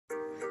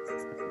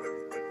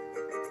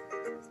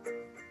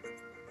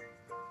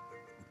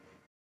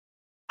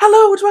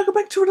Hello and welcome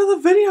back to another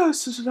video.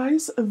 So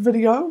today's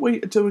video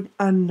we are doing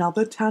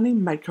another Townie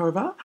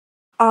makeover.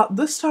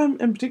 This time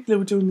in particular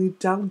we're doing the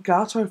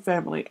Delgato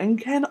family,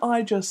 and can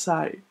I just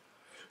say,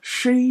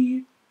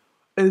 she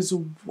is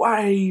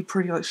way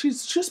pretty. Like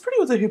she's pretty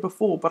with her hair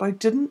before, but I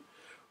didn't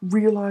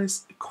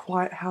realise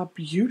quite how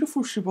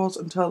beautiful she was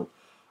until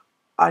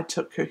I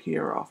took her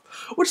hair off,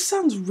 which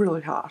sounds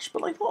really harsh,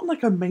 but like not in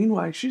like a mean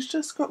way. She's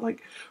just got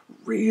like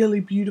really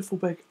beautiful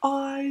big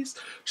eyes.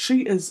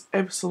 She is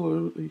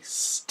absolutely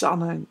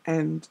stunning,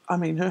 and I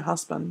mean her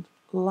husband,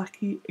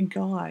 lucky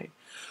guy.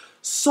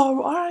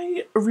 So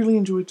I really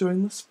enjoyed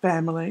doing this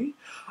family.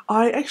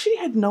 I actually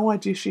had no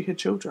idea she had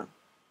children.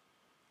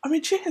 I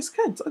mean, she has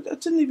kids. I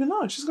didn't even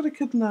know. She's got a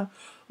kid and a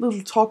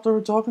little toddler,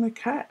 a dog and a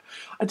cat.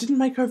 I didn't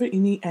make over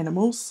any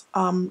animals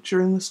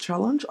during this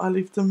challenge. I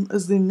left them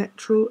as their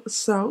natural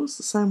selves,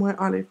 the same way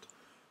I left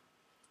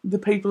the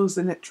people as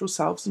their natural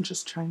selves and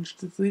just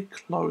changed their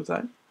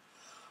clothing.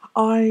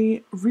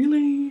 I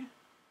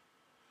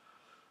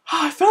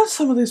found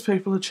some of these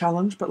people a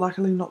challenge, but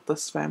luckily not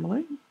this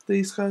family.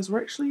 These guys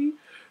were actually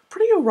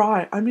pretty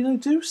alright. I mean, I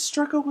do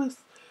struggle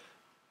with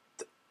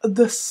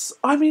this.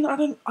 I mean, I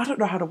don't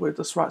know how to word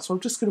this right, so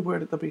I'm just going to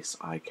word it the best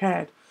I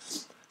can.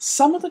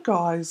 Some of the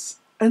guys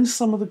and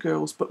some of the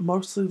girls, but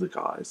mostly the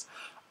guys,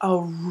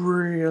 are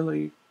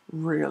really,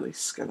 really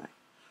skinny.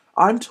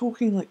 I'm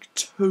talking like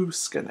too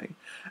skinny,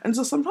 and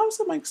so sometimes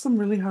it makes them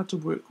really hard to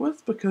work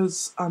with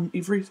because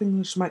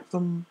everything just makes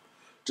them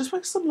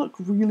look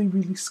really,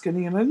 really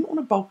skinny, and I didn't want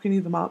to bulk any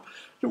of them up.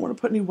 I didn't want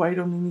to put any weight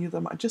on any of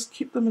them. I just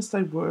kept them as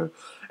they were,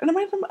 and I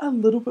made them a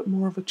little bit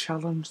more of a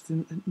challenge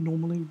than it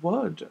normally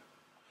would.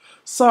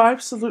 So I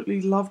absolutely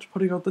loved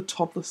putting on the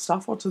toddler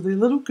stuff onto their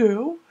little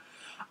girl.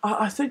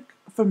 I think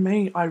for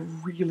me, I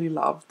really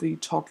love the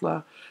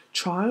toddler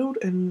child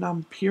and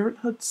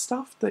parenthood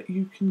stuff that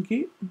you can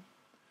get.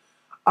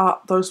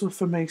 Those were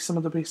for me some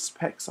of the best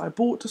packs I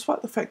bought,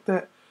 despite the fact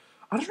that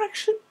I don't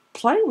actually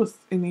play with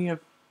any of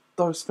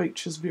those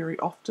features very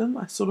often.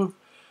 I sort of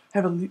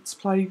have a let's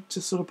play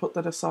to sort of put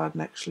that aside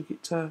and actually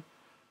get to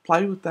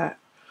play with that.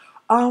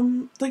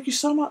 Thank you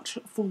so much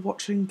for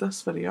watching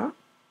this video.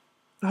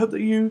 I hope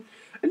that you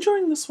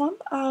enjoying this one,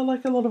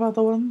 like a lot of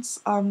other ones.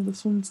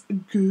 This one's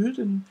good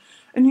and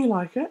you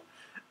like it.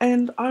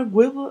 And I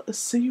will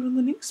see you in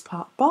the next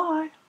part. Bye!